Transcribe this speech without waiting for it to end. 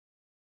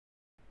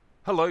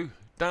Hello,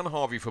 Dan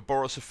Harvey for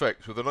Boris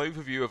Effects with an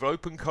overview of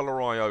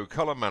OpenColor.io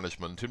colour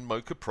management in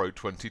Mocha Pro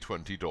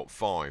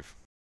 2020.5.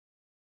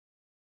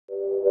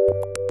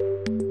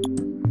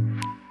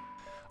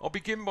 I'll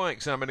begin by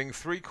examining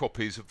three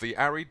copies of the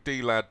Arid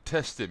DLAD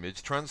test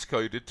image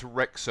transcoded to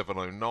Rec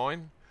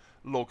 709,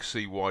 Log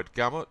C wide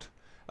gamut,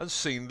 and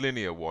Scene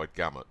linear wide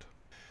gamut.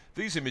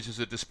 These images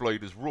are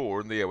displayed as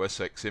RAW in the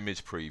OS X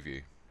image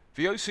preview.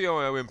 The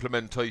OCIO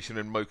implementation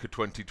in Mocha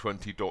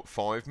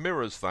 2020.5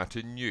 mirrors that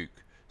in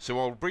Nuke, so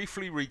I'll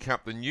briefly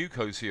recap the Nuke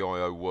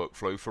OCIO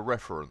workflow for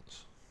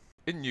reference.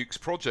 In Nuke's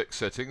project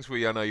settings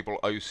we enable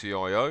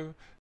OCIO,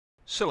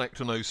 select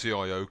an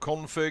OCIO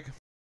config,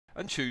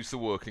 and choose the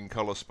working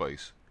colour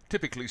space,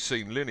 typically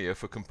Scene linear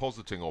for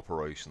compositing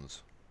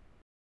operations.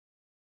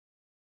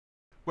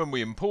 When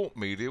we import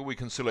media we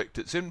can select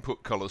its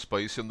input colour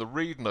space in the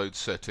read node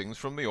settings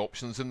from the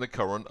options in the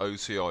current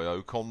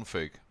OCIO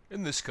config,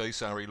 in this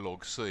case ARRI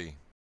Log C.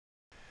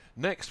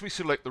 Next we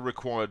select the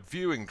required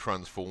viewing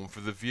transform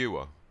for the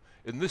viewer,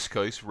 in this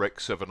case Rec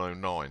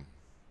 709.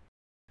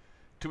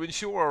 To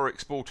ensure our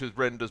exported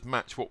renders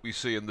match what we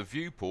see in the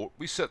viewport,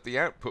 we set the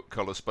output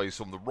colour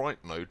space on the right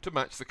node to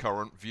match the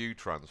current view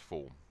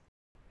transform.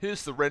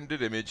 Here's the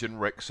rendered image in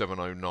Rec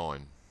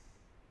 709.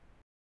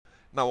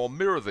 Now I'll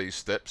mirror these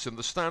steps in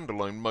the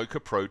standalone Mocha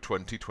Pro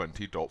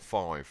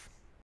 2020.5.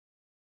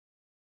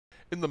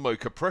 In the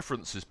Mocha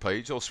Preferences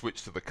page I'll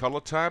switch to the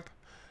Colour tab,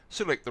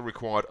 select the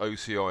required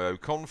OCIO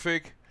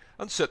config,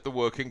 and set the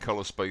working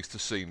colour space to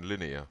Scene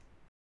linear.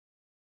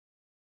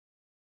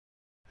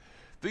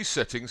 These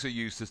settings are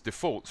used as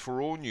defaults for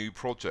all new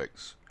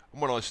projects,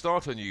 and when I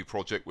start a new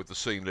project with the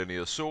Scene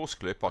linear source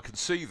clip I can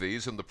see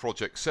these in the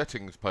project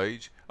settings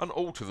page and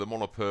alter them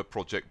on a per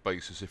project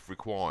basis if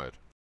required.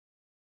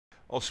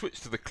 I'll switch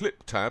to the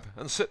Clip tab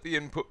and set the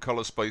input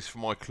colour space for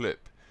my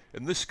clip,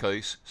 in this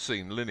case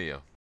Scene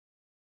linear.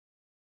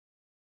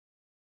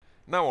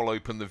 Now I'll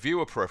open the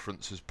Viewer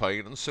Preferences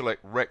pane and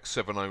select Rec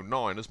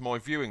 709 as my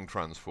viewing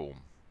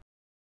transform.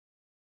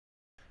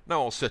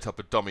 Now I'll set up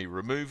a dummy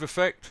remove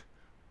effect,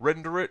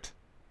 render it,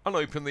 and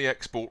open the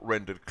Export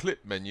Rendered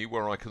Clip menu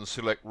where I can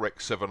select Rec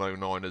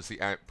 709 as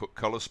the output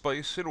colour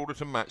space in order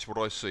to match what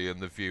I see in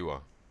the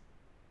viewer.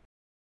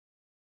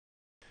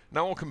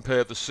 Now I'll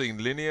compare the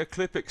Scene linear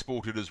clip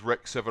exported as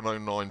Rec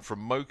 709 from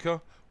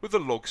Mocha with the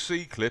Log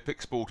C clip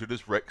exported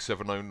as Rec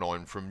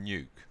 709 from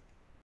Nuke.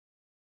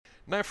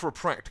 Now for a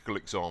practical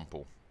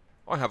example.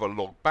 I have a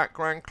log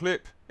background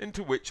clip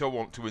into which I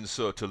want to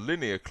insert a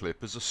linear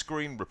clip as a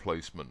screen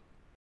replacement.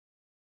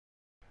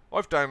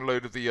 I've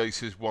downloaded the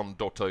ACES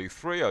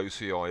 1.A3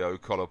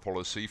 OCIO colour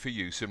policy for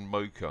use in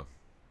Mocha.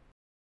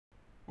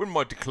 When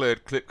my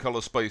declared clip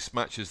colour space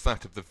matches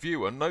that of the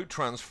viewer, no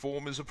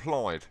transform is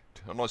applied,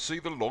 and I see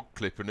the log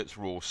clip in its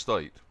raw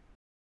state.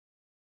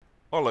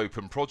 I'll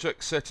open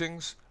Project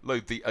Settings,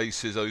 load the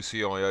ACES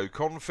OCIO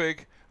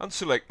config, and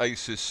select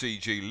ACES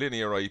CG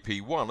Linear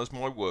AP1 as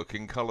my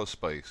working colour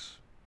space.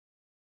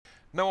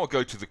 Now I'll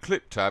go to the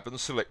Clip tab and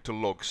select a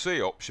Log C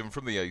option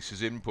from the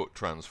ACES input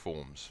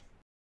transforms.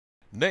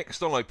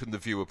 Next I'll open the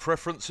Viewer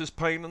Preferences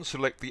pane and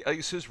select the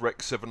ACES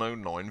Rec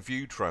 709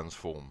 view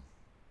transform.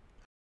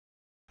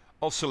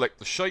 I'll select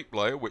the shape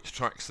layer which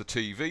tracks the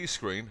TV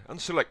screen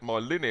and select my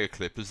linear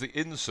clip as the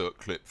insert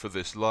clip for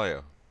this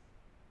layer.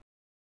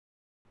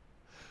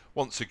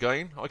 Once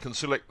again I can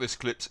select this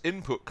clip's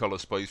input colour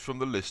space from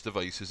the list of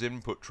ACES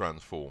input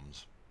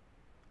transforms.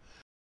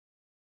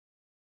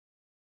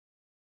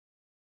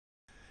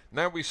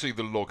 Now we see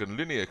the log and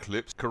linear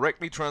clips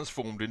correctly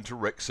transformed into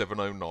Rec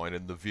 709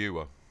 in the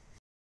viewer.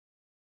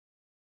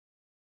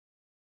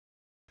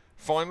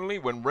 Finally,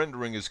 when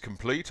rendering is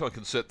complete, I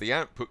can set the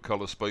output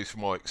colour space for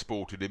my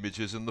exported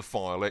images in the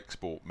File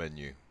Export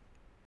menu.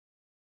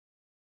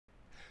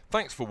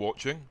 Thanks for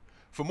watching.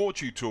 For more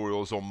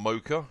tutorials on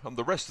Mocha and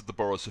the rest of the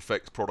Boris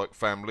Effects product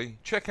family,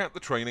 check out the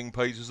training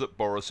pages at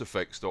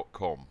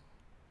boriseffects.com.